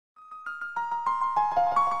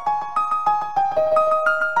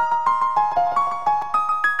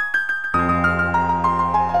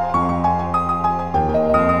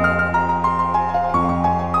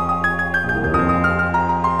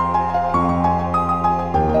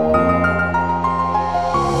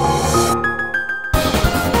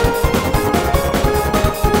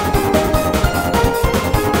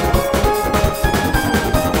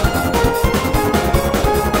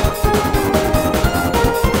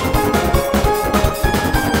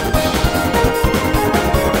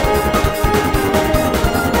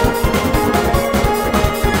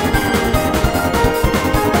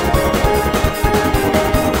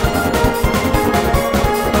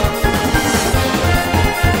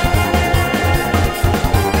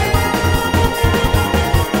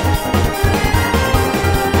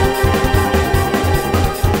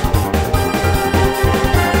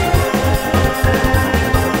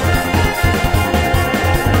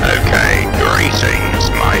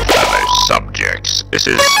This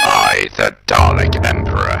is I, the Dalek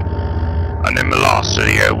Emperor, and in the last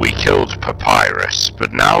video we killed Papyrus,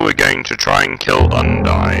 but now we're going to try and kill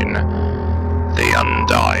Undyne, the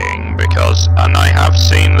Undying, and I have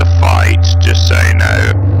seen the fight, just so you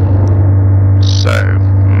know, so,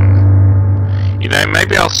 you know,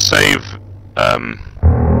 maybe I'll save,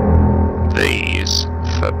 these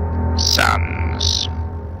for Sans,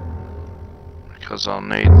 because I'll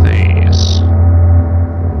need these.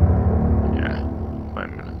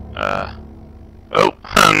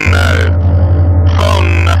 Oh no! Oh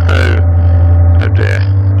no! Oh dear.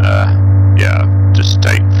 Yeah, just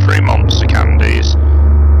take 3 monster candies.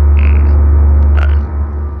 No.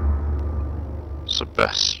 It's the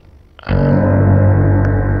best.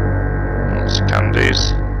 Monster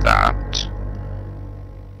candies. That.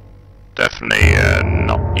 Definitely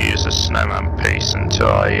not use a snowman piece until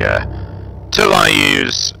I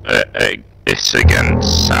use it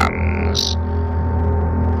against Sans.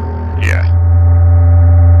 Yeah.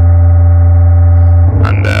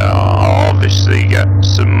 And I'll obviously get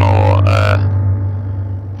some more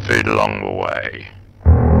food along the way.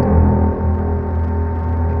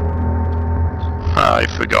 I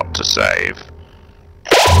forgot to save.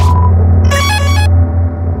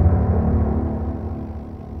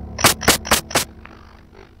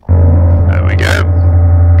 There we go.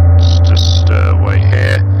 Let's just wait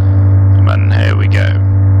here, and then here we go.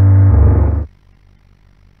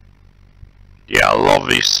 Yeah, I'll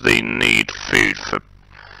obviously need food for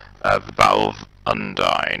the Battle of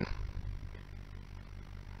Undyne.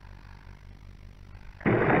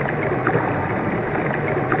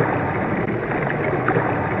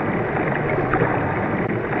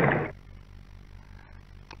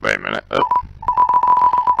 Wait a minute. Oh.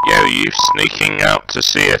 Yo, you sneaking out to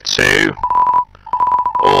see her too?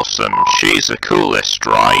 Awesome. She's the coolest,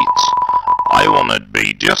 right? I want to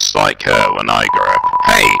be just like her when I grow up.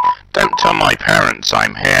 Hey! Don't tell my parents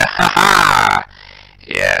I'm here. Ha ha!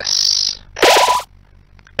 Yes.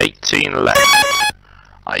 18 left.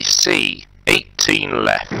 I see. 18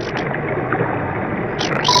 left.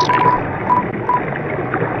 Interesting.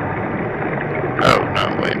 Oh, no,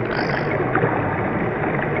 wait a minute.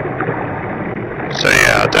 So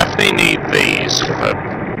yeah, I definitely need these for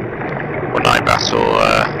when I battle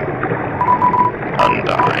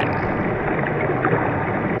Undyne.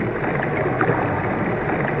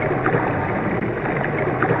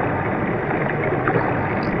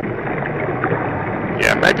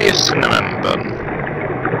 Yeah, maybe a cinnamon bun.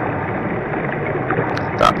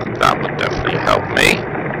 That would definitely help me.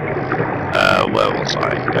 Where was I?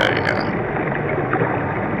 There you go.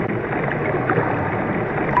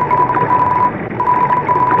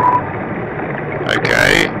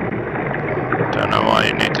 Okay. Don't know why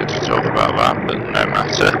you needed to talk about that, but no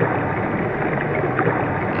matter.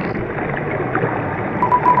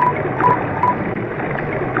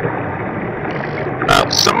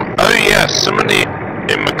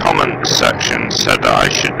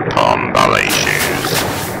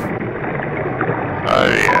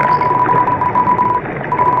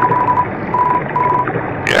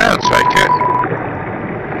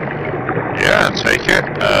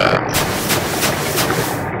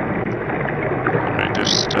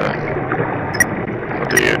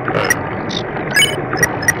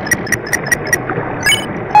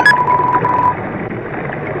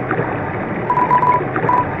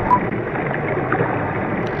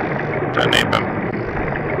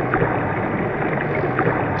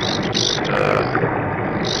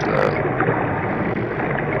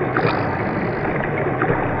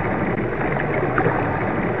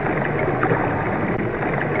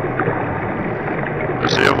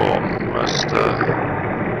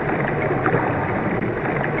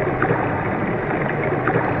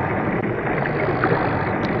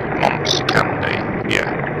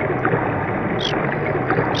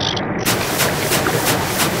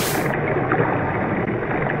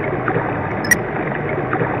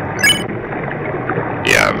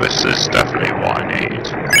 this is definitely what I need.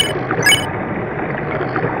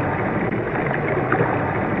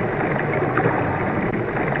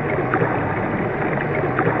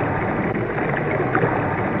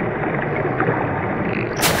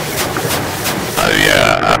 Oh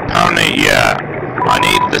yeah, apparently, yeah, I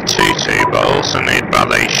need the tutu, but I also need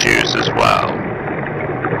ballet shoes as well.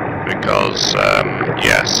 Because,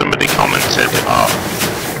 yeah, somebody commented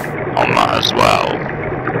on that as well.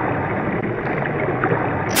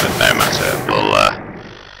 But no matter, we'll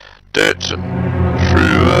do it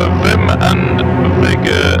through vim and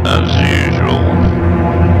vigour as usual.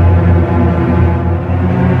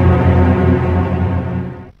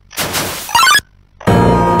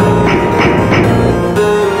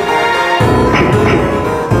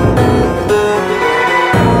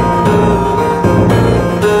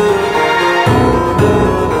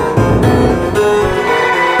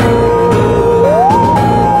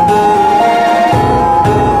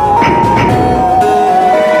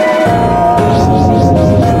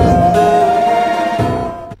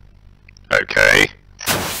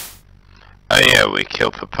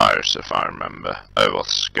 Kill Papyrus, if I remember. Oh,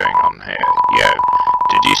 what's going on here? Yo,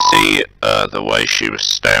 did you see the way she was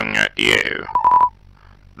staring at you?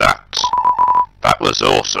 That was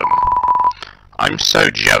awesome. I'm so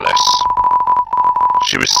jealous.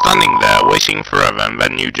 She was standing there waiting forever, and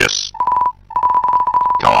then you just...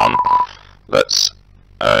 Come on, let's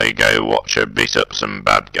go watch her beat up some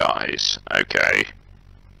bad guys. Okay.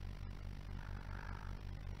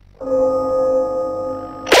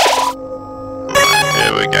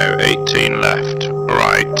 Here we go, 18 left.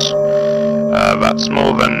 Right. That's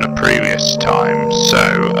more than the previous time.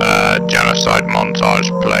 So, genocide montage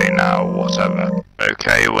play now, whatever.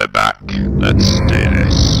 Okay, we're back. Let's do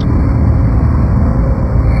this.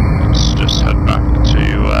 Let's just head back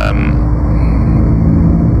to,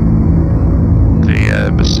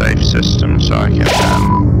 the safe system so I can,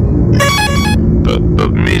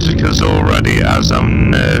 But music is already as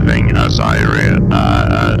unnerving as I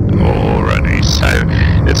already, so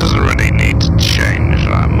it doesn't really need to change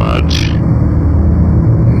that much.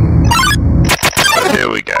 But here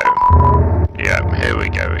we go. Yep, here we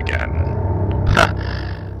go again.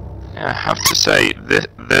 I have to say,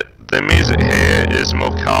 the music here is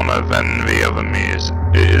more calmer than the other music.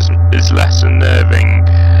 It is less unnerving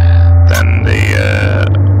than the,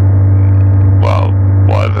 well,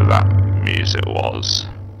 whatever that music was.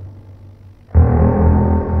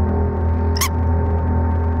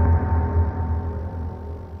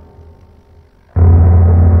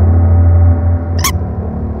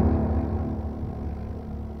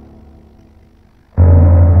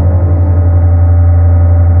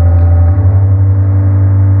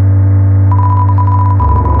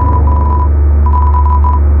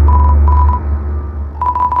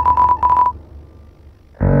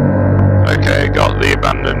 Okay, got the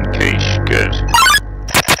abandoned quiche. Good.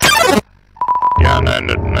 Yeah, no,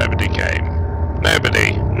 nobody came.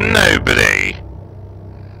 Nobody!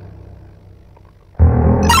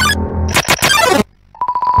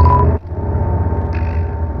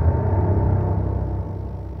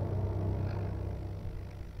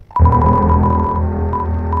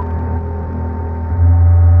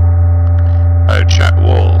 Oh, check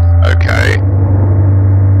wall. Okay.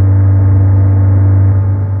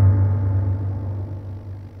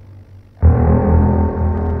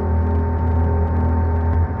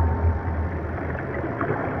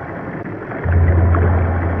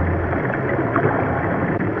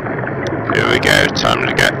 Here we go, time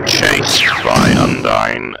to get chased by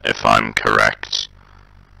Undyne, if I'm correct.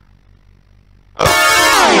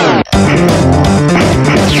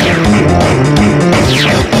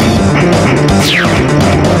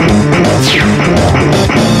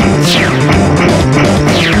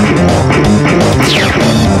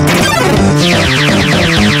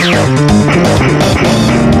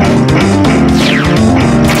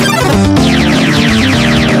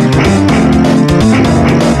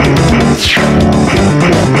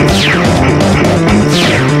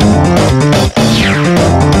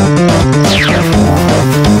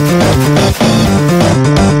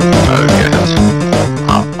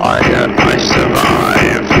 I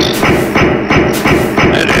survived.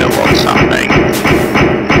 No idea what's happening.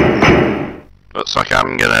 Looks like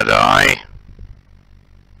I'm gonna die.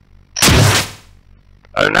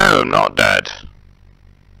 Oh no, I'm not dead.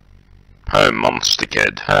 Oh, monster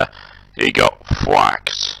kid. He got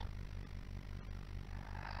whacked.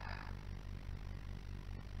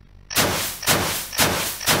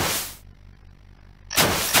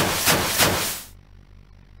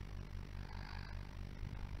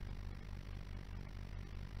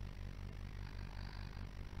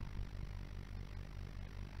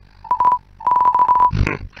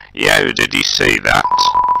 Yo, did you see that?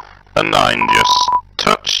 Undyne just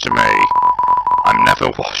touched me. I'm never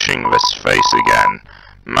washing this face again.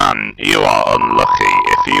 Man, you are unlucky.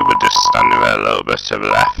 If you were just standing there a little bit to the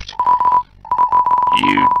left.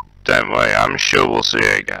 You don't worry, I'm sure we'll see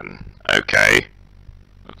you again. Okay,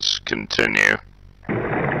 let's continue.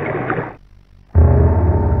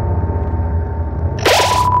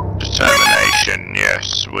 Determination,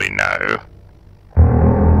 yes, we know.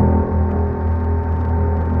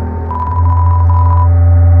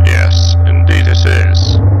 Yes, indeed it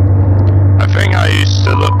is. I think I used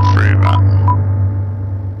to look through that.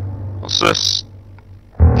 What's this?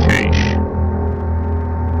 Quiche.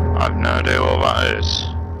 I've no idea what that is.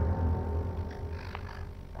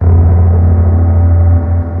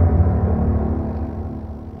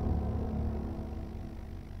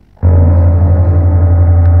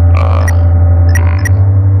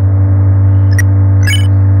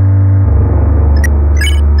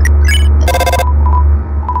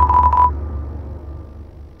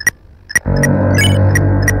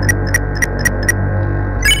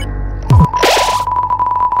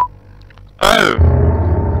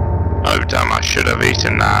 I should have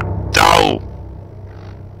eaten that. Oh!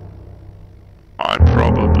 I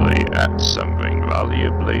probably ate something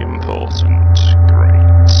valuably important.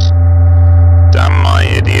 Great. Damn my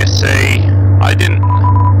idiocy. I didn't...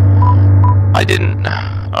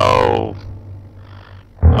 Oh.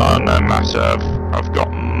 Oh, no matter. I've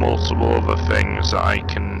got multiple other things I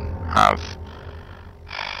can have.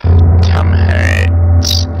 Damn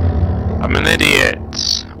it. I'm an idiot.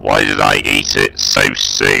 Why did I eat it so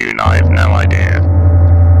soon? I have no idea.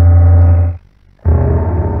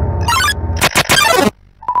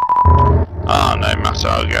 Ah, no matter.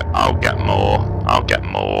 I'll get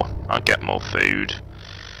more food.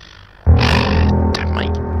 Damn my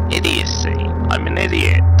idiocy. I'm an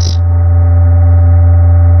idiot.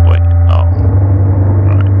 Wait. Oh.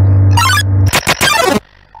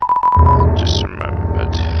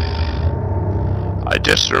 Right. I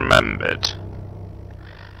just remembered.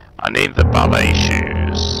 I need the ballet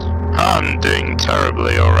shoes. I'm doing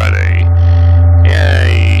terribly already.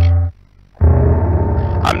 Yay.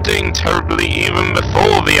 I'm doing terribly even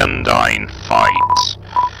before the Undyne fight.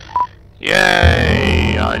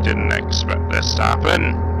 Yay. I didn't expect this to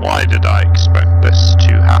happen. Why did I expect this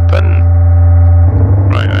to happen?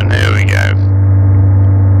 Right, and here we go.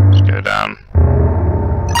 Let's go down.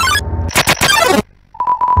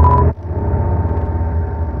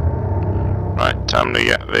 Right, time to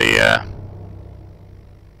get the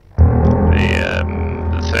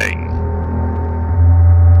thing.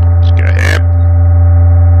 Let's go here.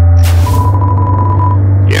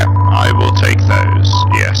 Yeah, I will take those,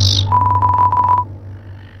 yes.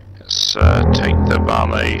 Let's take the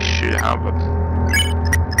ballet shoe.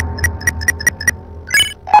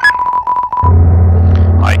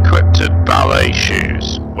 I equipped ballet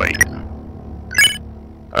shoes. Wait.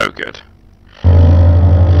 Oh, good.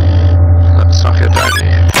 Looks like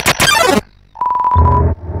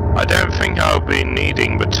I don't think I'll be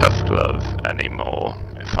needing the tough glove anymore,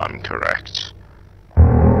 if I'm correct.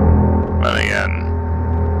 Then again,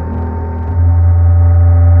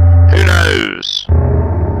 who knows?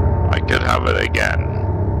 I could have it again.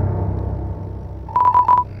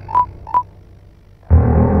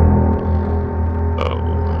 Oh,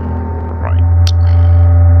 right.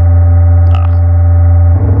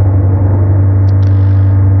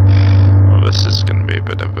 Well, this is going to be a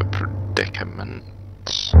bit of a predicament.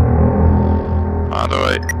 How do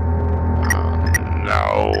I... Oh,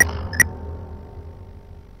 no.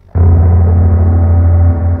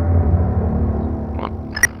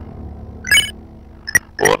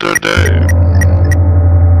 What do I do?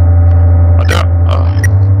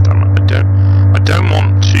 I don't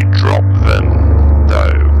want to drop them,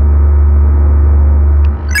 though.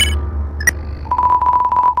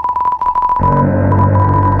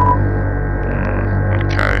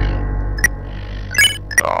 Okay.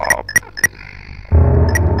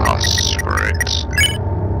 Oh, screw it.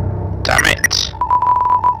 Damn it.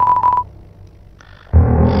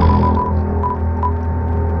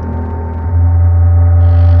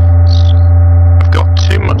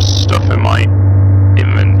 Stuff in my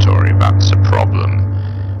inventory, that's a problem.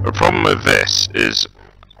 The problem with this is...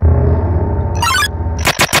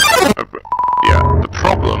 the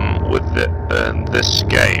problem with this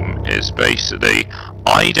game is basically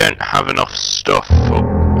I don't have enough stuff for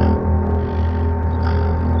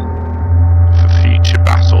future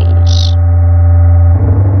battles.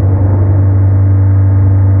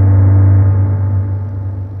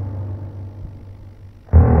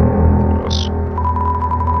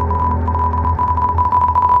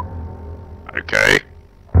 Okay.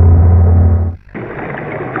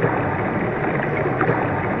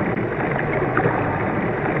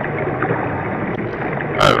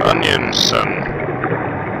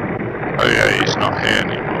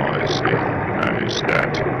 anymore, is he? No, he's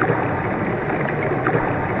dead.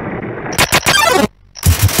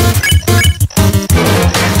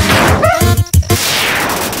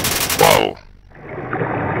 Whoa!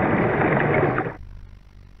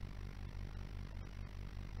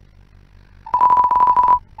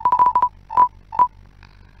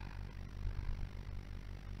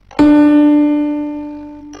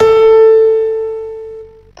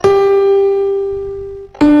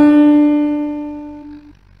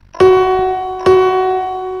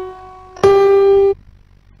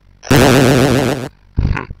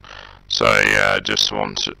 So yeah, I just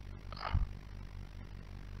want to...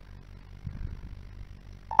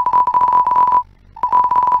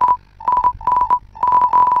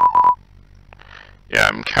 Yeah,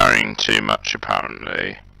 I'm carrying too much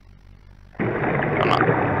apparently.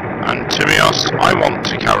 And to be honest, I want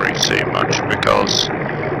to carry too much because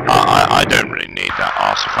I don't really need that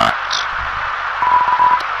artifact.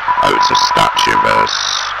 Oh, it's a statue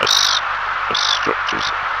versus a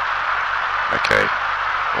structures. Okay,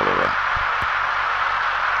 whatever.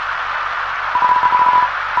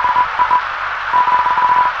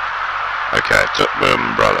 Okay, took my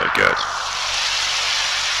umbrella, good.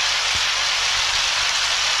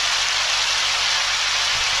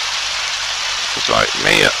 It's like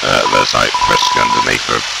me, there's like frisk underneath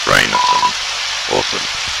a brain or something. Awesome.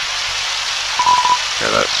 Okay,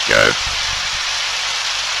 let's go.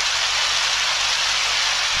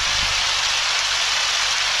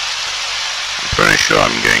 I'm pretty sure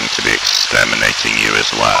I'm going to be exterminating you as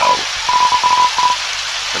well.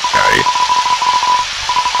 Okay.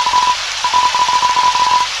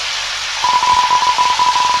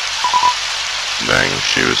 Dang,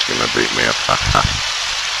 she was gonna beat me up.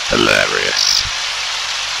 Hilarious.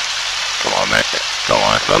 Come on, mate. Come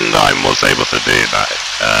on. If Undyne was able to do that,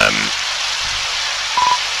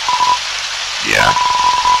 yeah,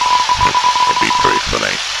 it'd be pretty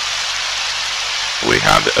funny. We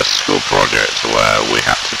had a school project where we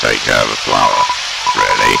had to take care of a flower.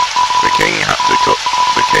 Really, the king, we had to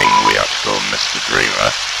call Mr.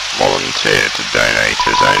 Dreamer, volunteered to donate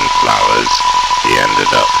his own flowers. He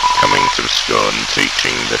ended up coming to the school and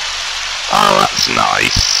teaching the... Oh, that's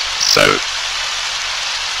nice. So,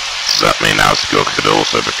 does that mean our school could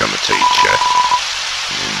also become a teacher?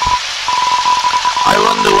 I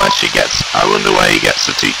wonder where he gets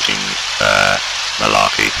the teaching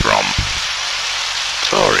malarkey from.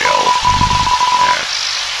 Tutorial. Yes.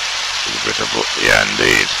 A bit of... Yeah,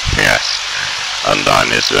 indeed. Yes. Undyne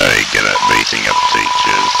is very good at beating up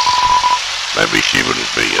teachers. Maybe she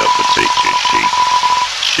wouldn't beat up the teachers.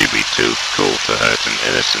 She'd be too cool to hurt an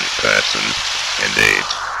innocent person. Indeed.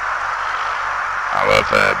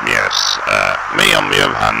 However, yes, me on the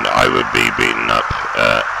other hand, I would be beaten up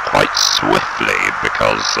quite swiftly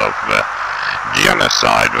because of the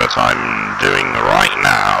genocide that I'm doing right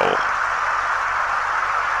now.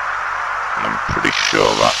 And I'm pretty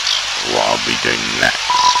sure that's what I'll be doing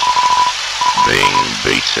next. Being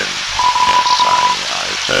beaten. Yes,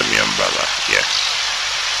 I turn my umbrella. Yes.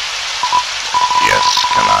 Yes,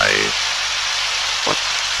 can I... What?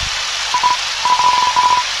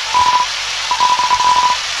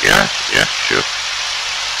 Yeah, sure.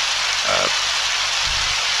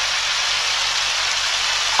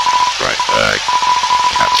 Right,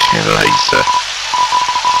 catch you later.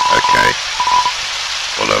 Okay.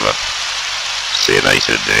 Whatever. See you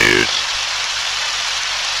later, dude.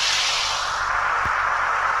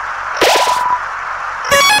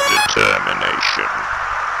 Determination.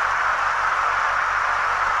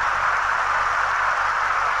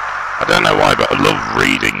 I don't know why, but I love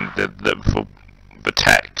reading the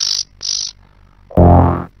texts.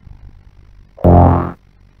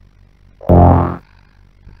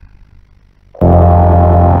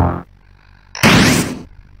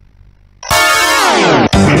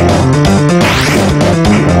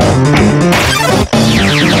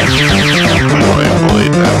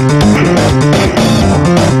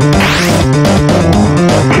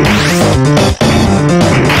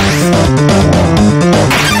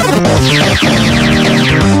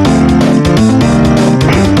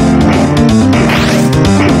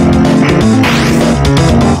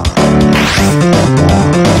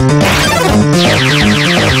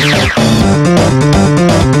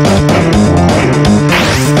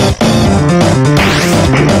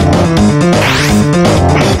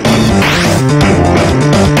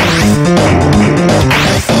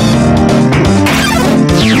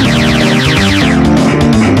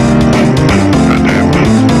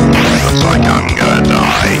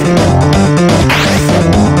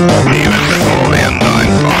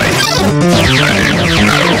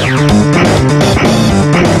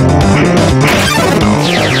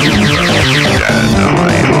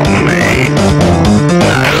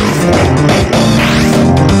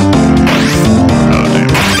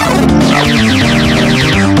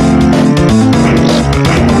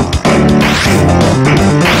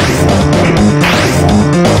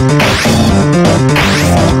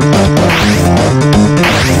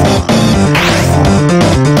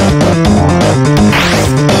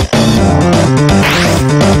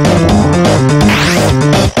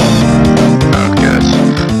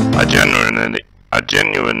 I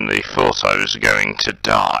genuinely thought I was going to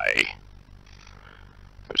die.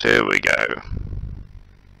 But here we go.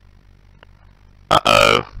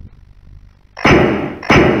 Uh-oh.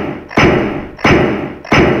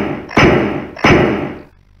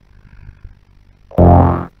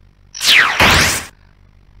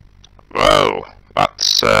 Whoa,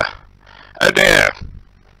 that's, oh dear!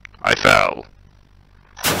 I fell.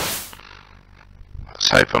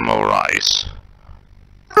 Let's hope I'm alright.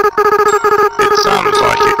 It sounds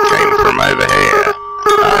like it came from over here.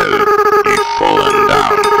 Oh, you've fallen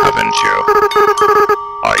down, haven't you?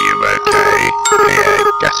 Are you okay? Here,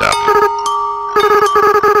 get up.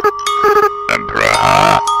 Emperor,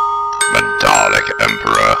 huh? The Dalek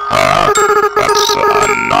Emperor, huh? That's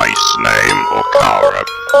a nice name, or Kara.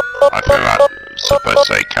 I think that's supposed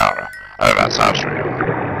to say Kara. Oh, that's Asriel.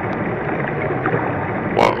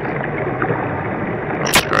 Whoa.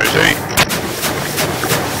 That's crazy.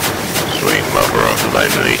 Sweet mother of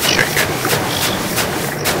lonely chickens.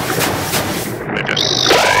 Let me just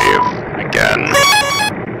save again.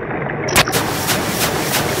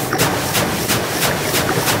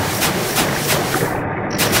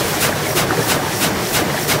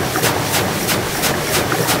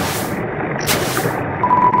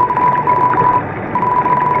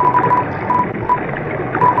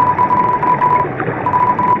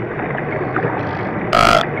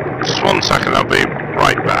 Just 1 second, I'll be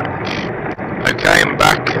right back. Okay, I'm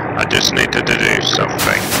back. I just needed to do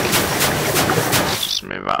something. Let's just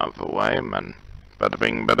move out of the way, man. Bada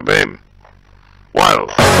bing, bada boom. Whoa!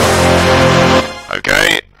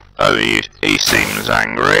 Okay. Oh, he seems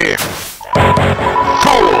angry.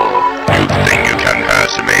 Fool! You think you can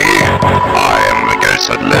hurt me? I am the ghost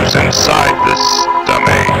that lives inside this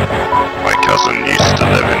dummy. My cousin used to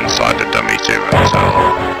live inside the dummy too until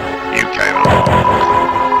you came along.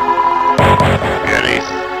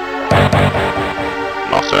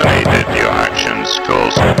 Not only did your actions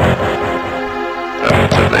cause them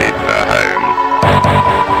to leave their home,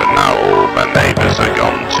 but now all their neighbours are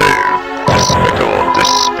gone too. Despicable,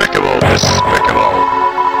 despicable, despicable.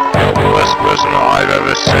 You're the worst person I've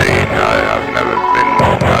ever seen. I've never been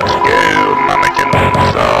more mad. You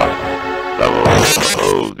mannequins are level.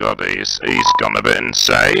 Oh god, he's gone a bit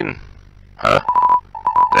insane. Huh?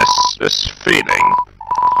 This feeling.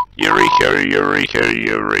 Eureka, eureka,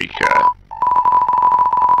 eureka.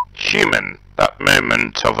 Human. That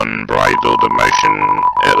moment of unbridled emotion,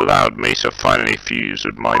 it allowed me to finally fuse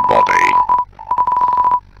with my body.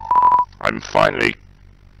 I'm finally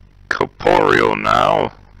corporeal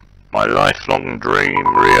now. My lifelong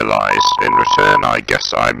dream realized. In return, I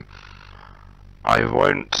guess I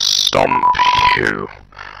won't stomp you.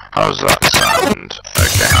 How's that sound?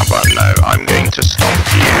 Okay, how about no? I'm going to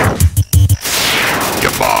stomp you.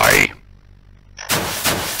 Goodbye.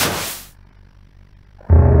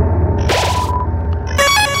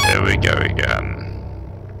 Here we go again.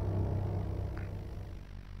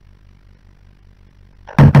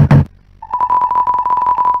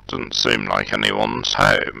 Doesn't seem like anyone's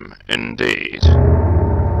home, indeed.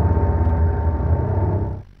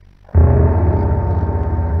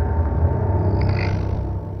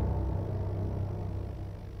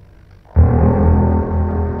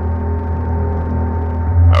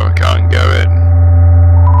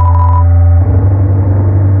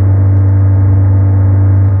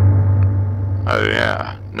 Oh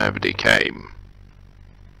yeah, nobody came.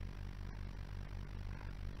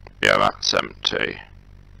 Yeah, that's empty.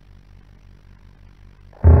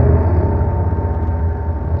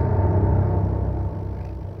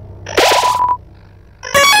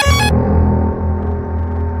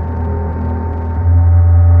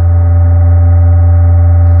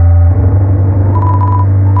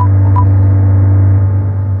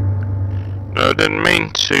 No, I didn't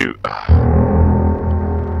mean to.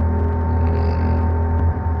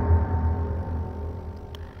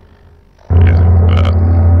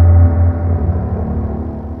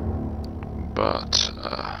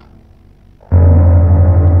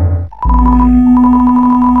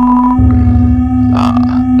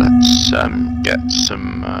 Let's get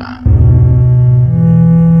some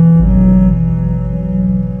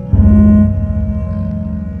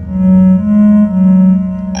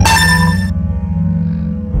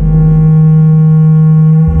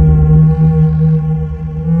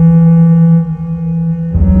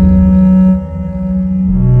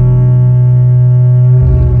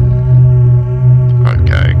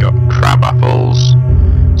okay, got crab apples,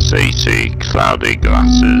 CT, cloudy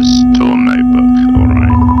glasses, torn notebook,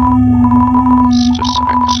 alright. Let's just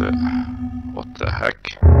exit. What the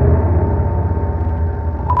heck?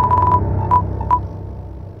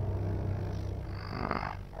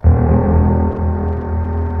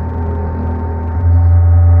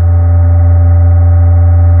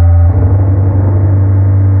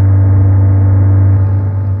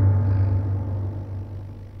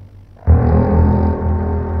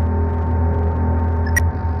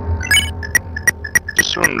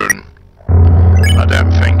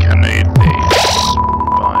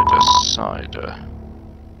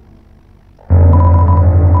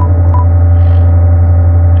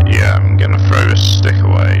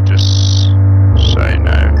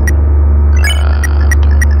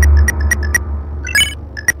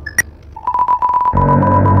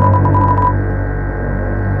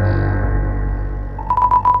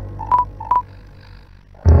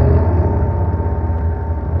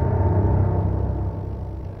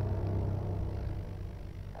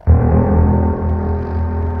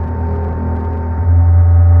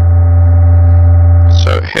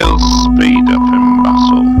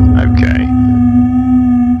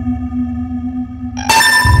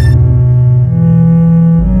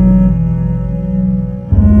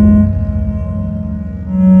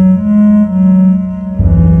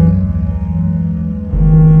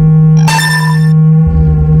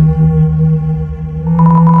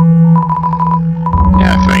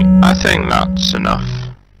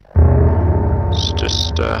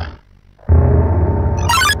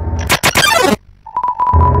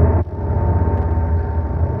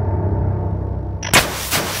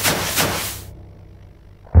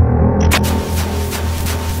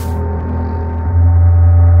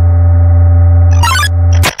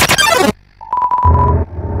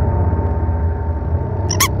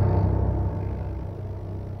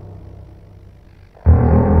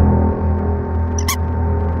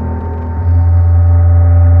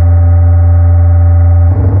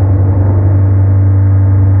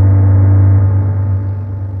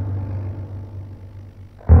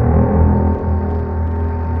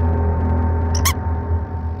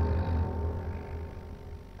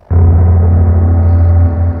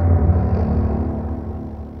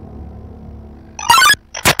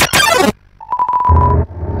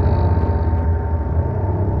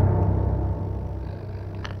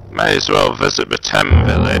 May as well visit the Tem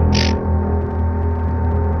village.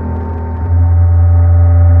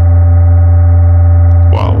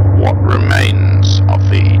 Well, what remains of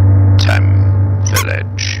the Tem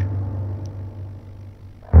village?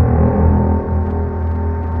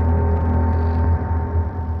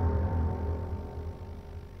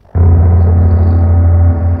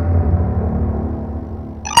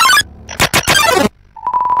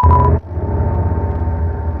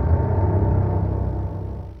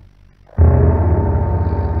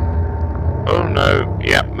 Oh no,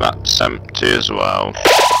 yep, that's empty as well. We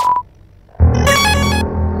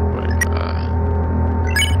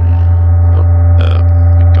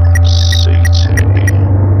got CT.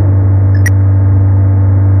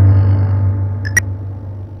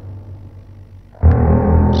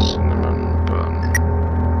 Cinnamon bun.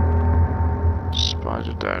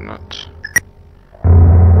 Spider donut.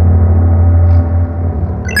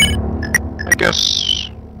 I guess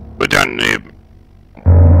we don't need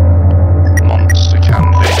monster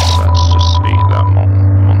candy, so let's just eat that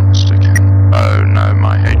monster candy. Oh no,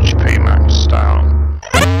 my HP maxed out.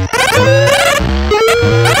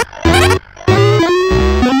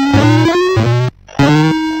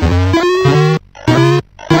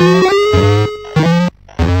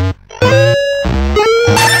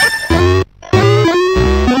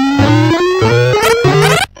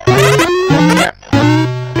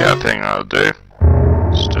 Yeah, I think I'll do.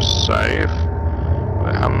 Let's just save.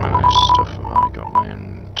 Wait, how many stuff have I got in my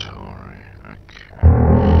inventory? Okay.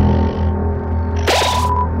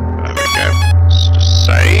 There we go. Let's just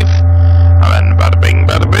save. And then bada bing,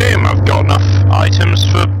 bada boom. I've got enough items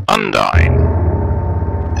for Undyne.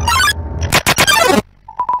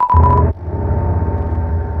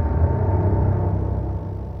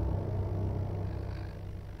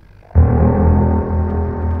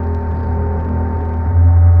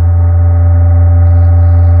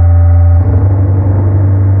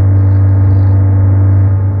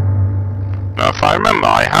 If I remember,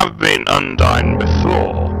 I have been Undyne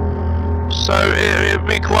before, so it'd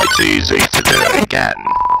be quite easy to do it again.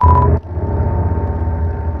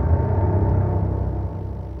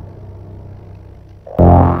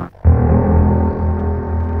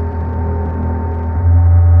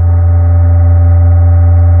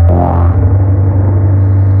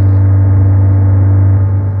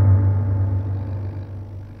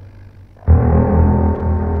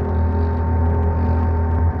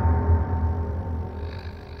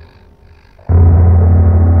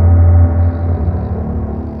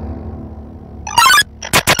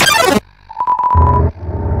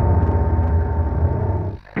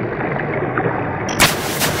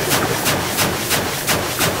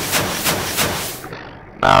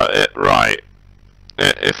 Now,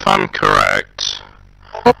 if I'm correct,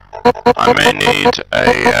 I may need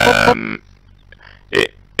a,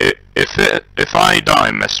 if I die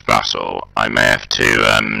in this battle, I may have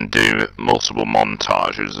to, do multiple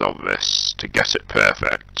montages of this to get it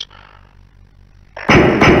perfect.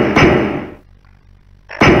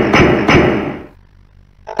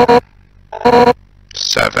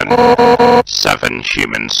 Seven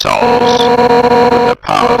human souls. With the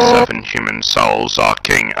power of 7 human souls, our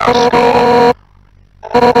King Asgore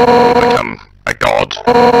will become a god. With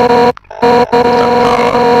the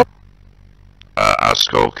power,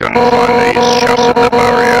 Asgore can finally shatter the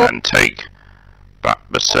barrier and take back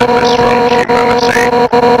the surface from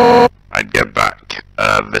humanity and get back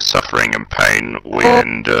the suffering and pain we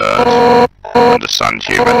endured. Understand,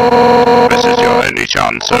 human? This is your only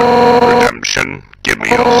chance of redemption. Give me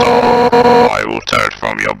your soul, or I will tear it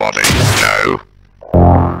from your body. No.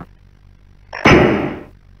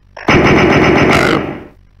 No.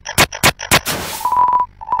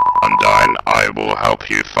 Undyne, I will help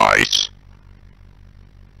you fight.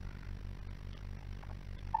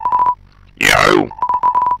 Yo!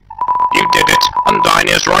 You did it! Undyne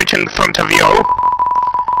is right in front of you!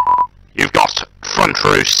 You've got front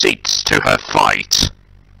row seats to her fight.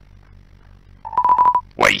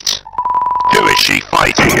 Wait. Who is she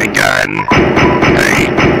fighting again? Hey.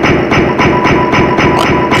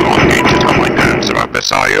 You aren't going to tell my parents about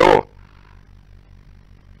this, are you?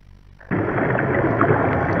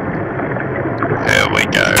 Here we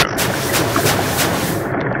go.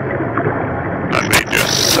 Let me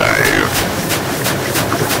just save.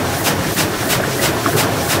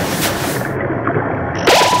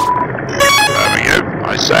 There we go.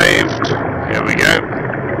 I saved. Here we go.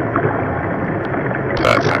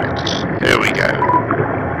 Perfect. Here we go.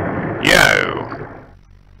 Yo!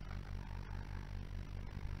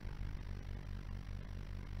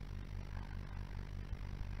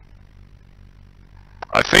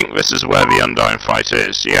 I think this is where the Undyne fight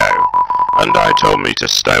is, yo. Undyne told me to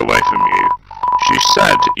stay away from you. She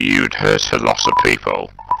said you'd hurt a lot of people.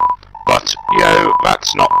 But,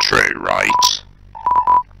 that's not true, right?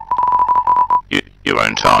 You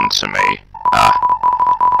won't answer me.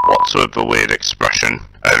 What's with the weird expression?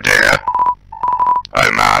 Oh dear.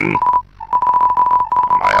 Oh man.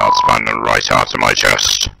 My heart's pounding right out of my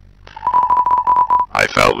chest. I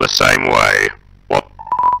felt the same way. What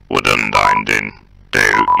would Undyne do?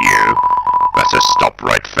 You better stop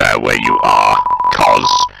right there where you are,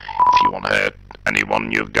 'cause if you want to hurt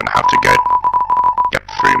anyone, you're gonna have to get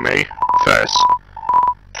through me first.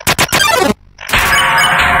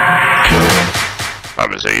 That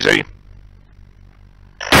was easy.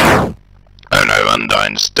 Oh no,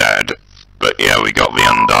 Undyne's dead. But yeah, we got the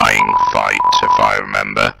Undying fight, if I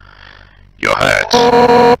remember. You're hurt.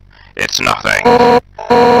 It's nothing.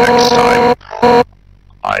 Next time,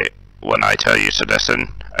 when I tell you to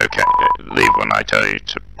listen, okay, leave when I tell you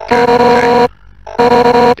to go, okay?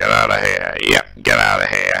 Get out of here. Yep, get out of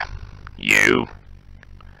here. You.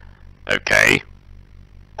 Okay.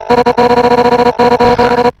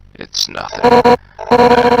 It's nothing.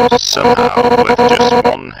 Somehow, with just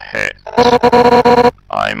one hit,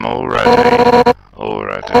 I'm already.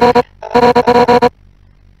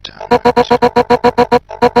 Damn it.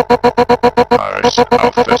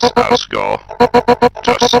 Alphys Asgore.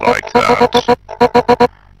 Just like that.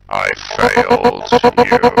 I failed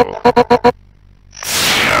you.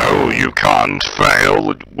 No, you can't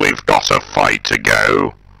fail. We've got a fight to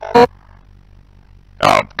go.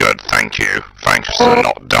 Oh, good, thank you. Thanks for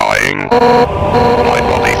not dying. My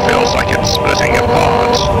body feels like it's splitting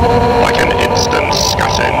apart, like an instant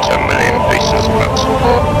scatter into a million pieces, but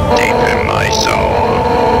deep in my soul,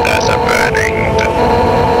 there's a burning,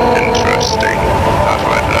 interesting that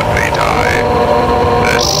won't let me die.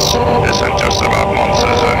 This isn't just about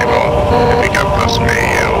monsters anymore. If you get past me,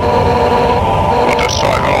 you'll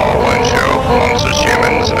destroy them all, won't you? Monsters,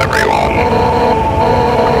 humans, everyone.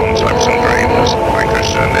 Hopes and dreams,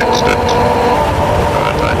 vanquished in an instant.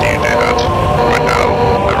 How do you do that? Right now,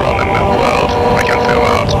 everyone in the world, I can feel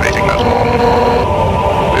my heart's beating as one.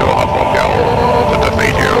 We all have one goal, to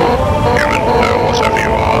defeat you, human, no, whatever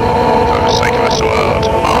you are. For the sake of this world,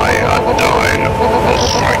 I, Undyne, will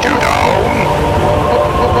strike you down.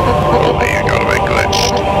 Only you got a bit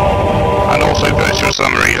glitched. And also glitched for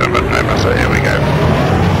some reason, but no matter, here we go.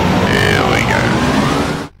 Here we go.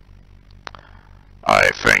 I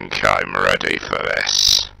think I'm ready for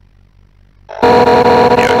this.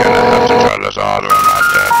 You're gonna have to try this harder than that.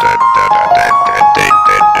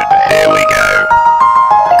 Here we go.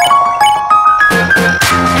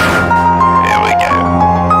 Here we go.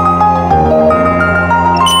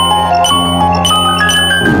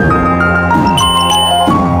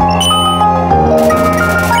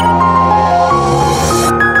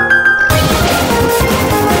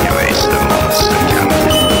 You ace the monster camp.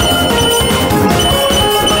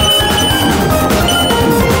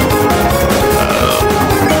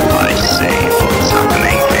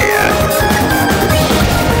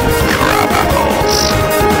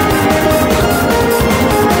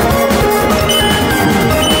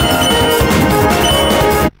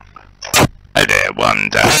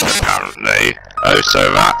 Apparently. Oh, so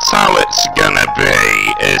that's how it's gonna be,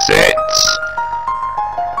 is it?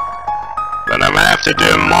 Then I may have to do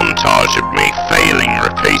a montage of me failing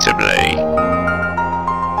repeatedly.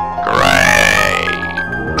 Great.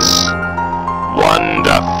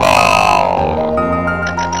 Wonderful.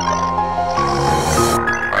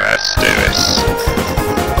 Let's do this.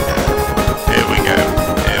 Here we go.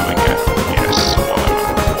 Here we go. Yes, whatever.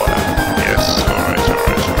 Yes, alright.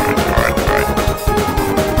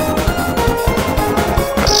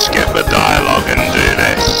 Skip the dialogue and do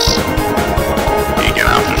this. You're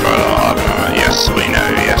gonna have to try that harder. Yes, we know.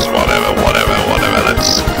 Yes, whatever.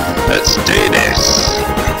 Let's do this.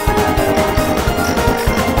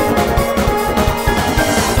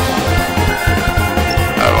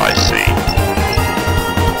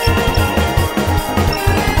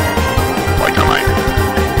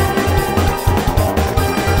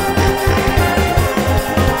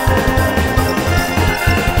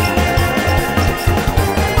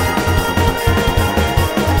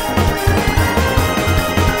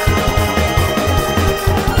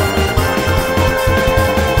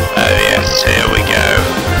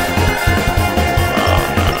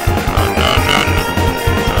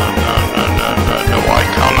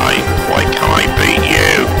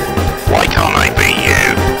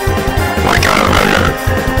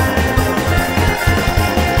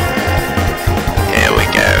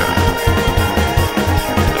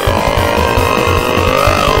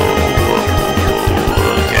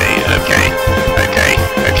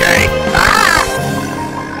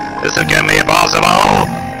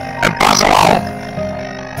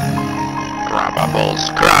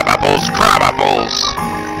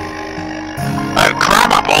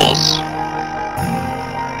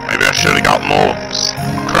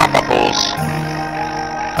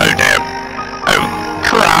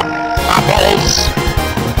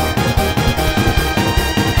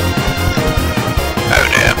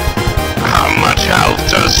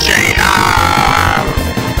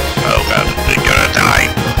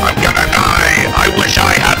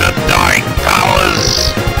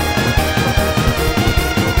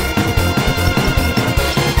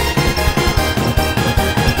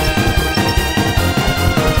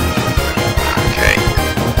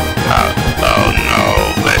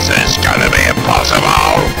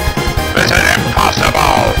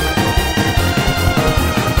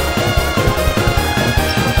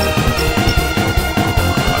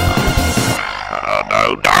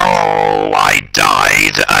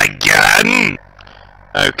 again!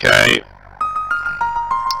 Okay.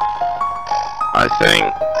 I think,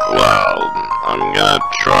 well, I'm gonna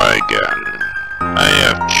try again.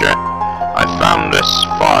 I found this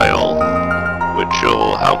file, which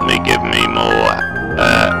will help me give me more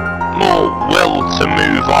will to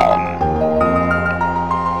move on.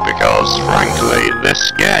 Because, frankly,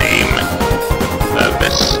 this game,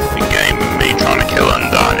 me trying to kill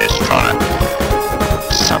Undyne is trying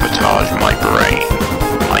to sabotage my brain.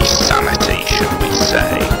 My sanity, should we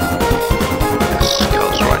say. Yes,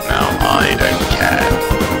 because right now, I don't care.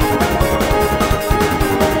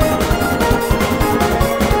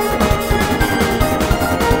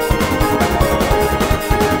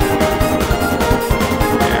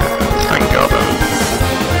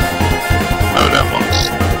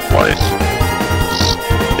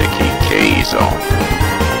 Sticky keys on.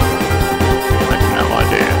 I've no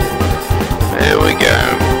idea. Here we go,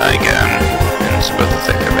 again, into the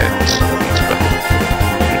thick of it,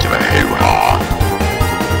 into the hoo-ha.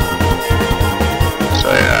 So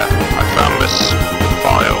yeah, I found this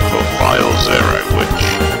file called File 0, which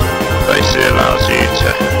basically allows you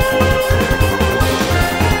to,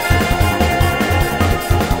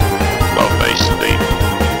 well, basically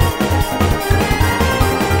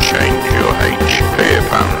change your HP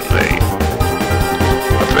apparently.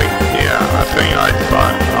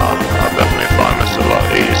 I'll definitely find this a lot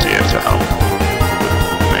easier to help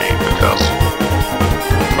me because,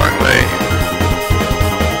 frankly,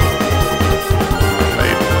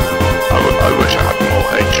 I wish I had more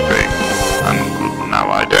HP, and now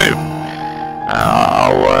I do.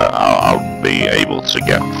 I'll be able to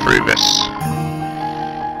get through this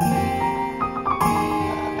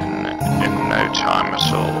in no time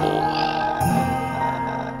at all.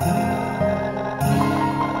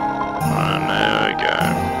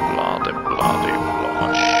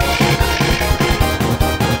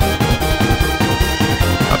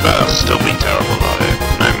 I'll still be terrible at it,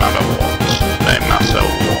 no matter what. No matter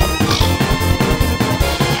what.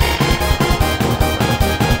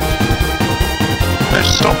 No,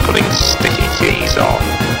 stop putting sticky keys on.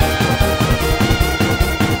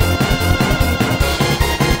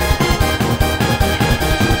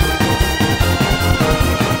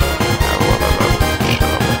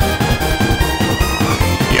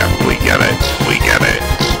 Yeah, we get it. We get it.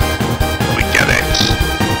 We get it.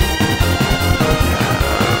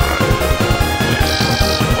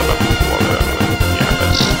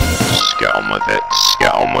 Get on with it.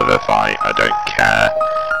 Get on with the fight. I don't care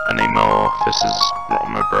anymore. This is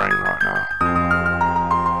on my brain right now.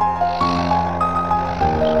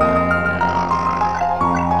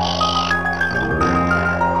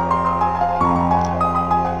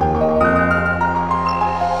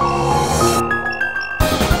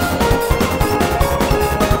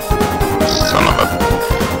 Son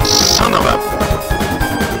of a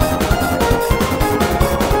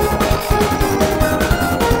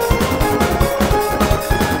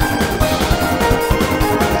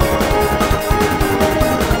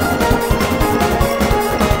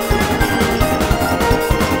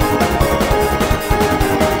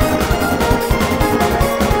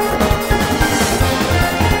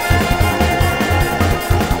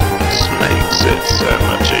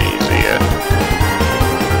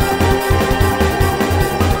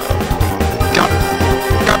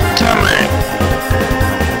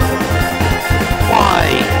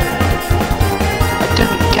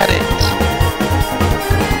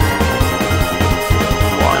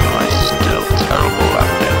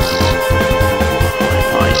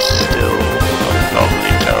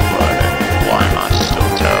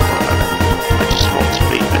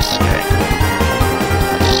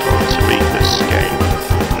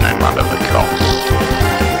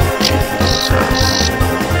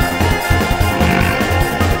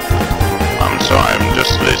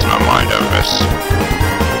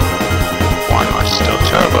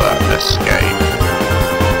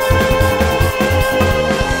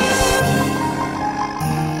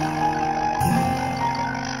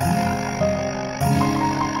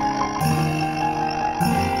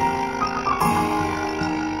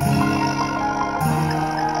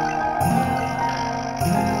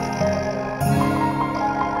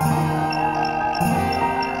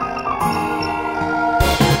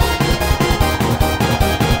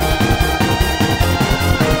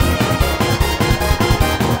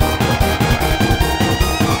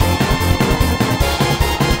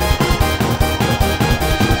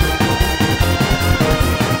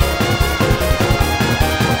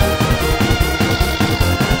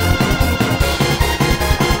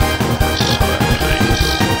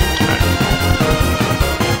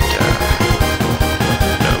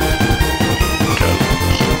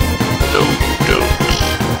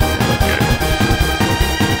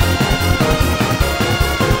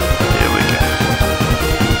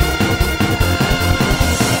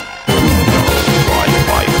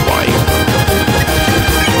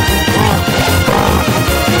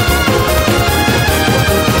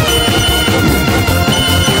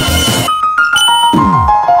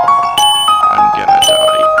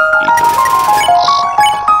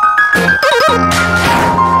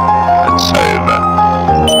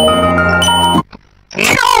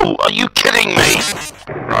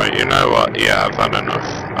had enough.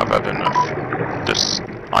 I've had enough.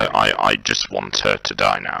 I just want her to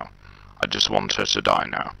die now. I just want her to die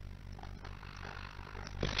now.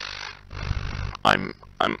 I'm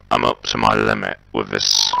up to my limit with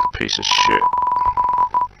this piece of shit.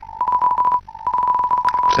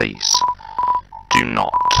 Please, do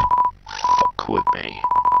not fuck with me.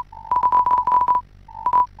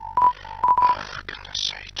 Oh, for goodness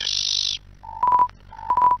sake, just...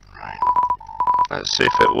 Right. Let's see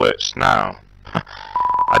if it works now.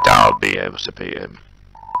 I doubt I'll be able to beat him.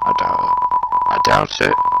 I doubt it. I doubt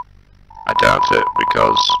it. I doubt it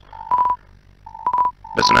because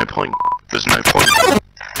there's no point. There's no point.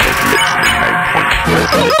 There's literally no point.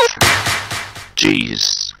 There's literally...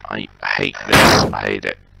 Jeez, I hate this. I hate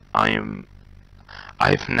it.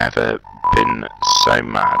 I've never been so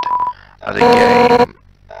mad at a game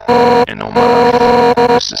in all my life.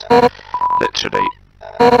 This is literally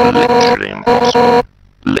impossible.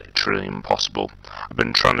 Literally impossible. I've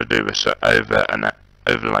been trying to do this for over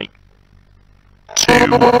like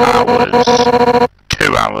 2 hours.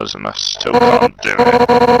 2 hours and I still can't do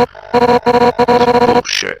it. It's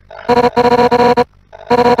bullshit.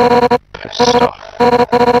 Pissed off.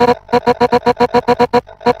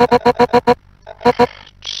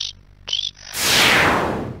 Just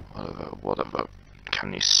whatever.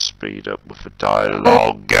 Can you speed up with the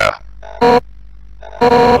dialogue?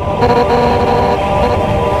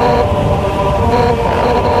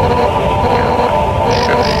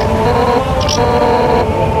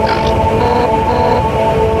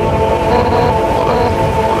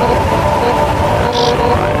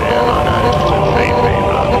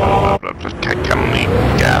 Can we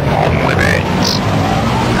get on with it?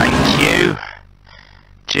 Thank you.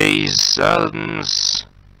 Jesus.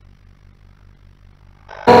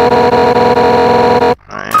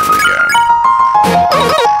 Right, here we go.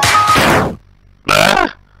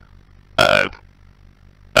 Uh-oh.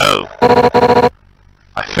 Oh.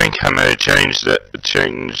 I think I may have changed it.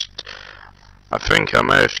 I think I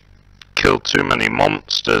may have killed too many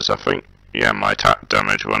monsters. I think, yeah, my attack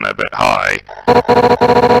damage went a bit high.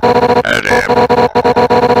 Oh dear.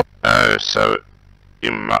 Oh, so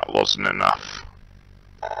even that wasn't enough.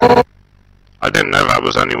 I didn't know that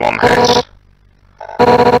was only 1 hit.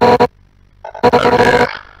 Oh dear.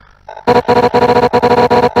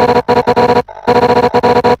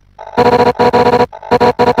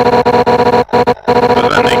 But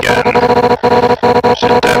then again,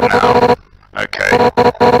 she's dead now. Okay.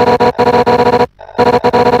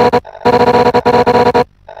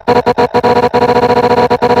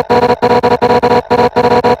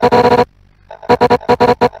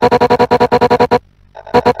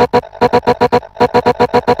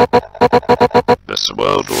 This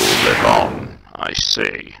world will live on, I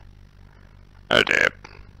see. Oh dear.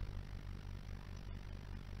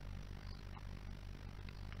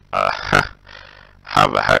 How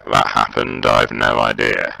the heck that happened, I've no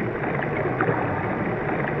idea.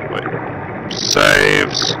 Wait.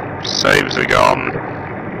 Saves. Saves are gone.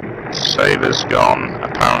 Save is gone,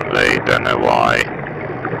 apparently, don't know why.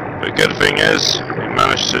 The good thing is, we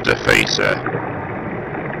managed to defeat her.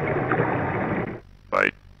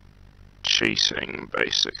 By cheating,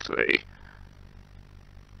 basically.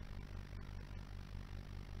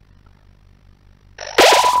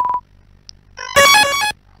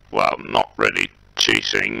 Well, not really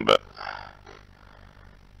cheating, but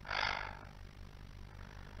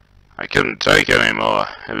I couldn't take it anymore.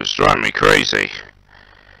 It was driving me crazy.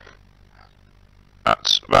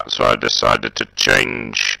 That's why I decided to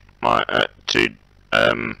change my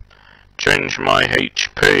change my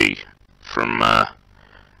HP from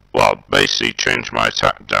well, basically change my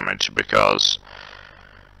attack damage because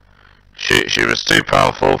she was too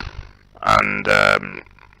powerful, and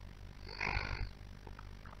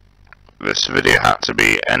this video had to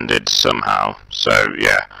be ended somehow. So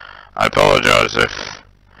yeah, I apologise if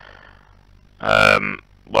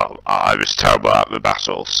well, I was terrible at the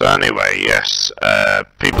battle. So anyway, yes,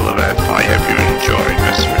 people of Earth, I hope you enjoyed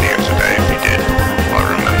this video.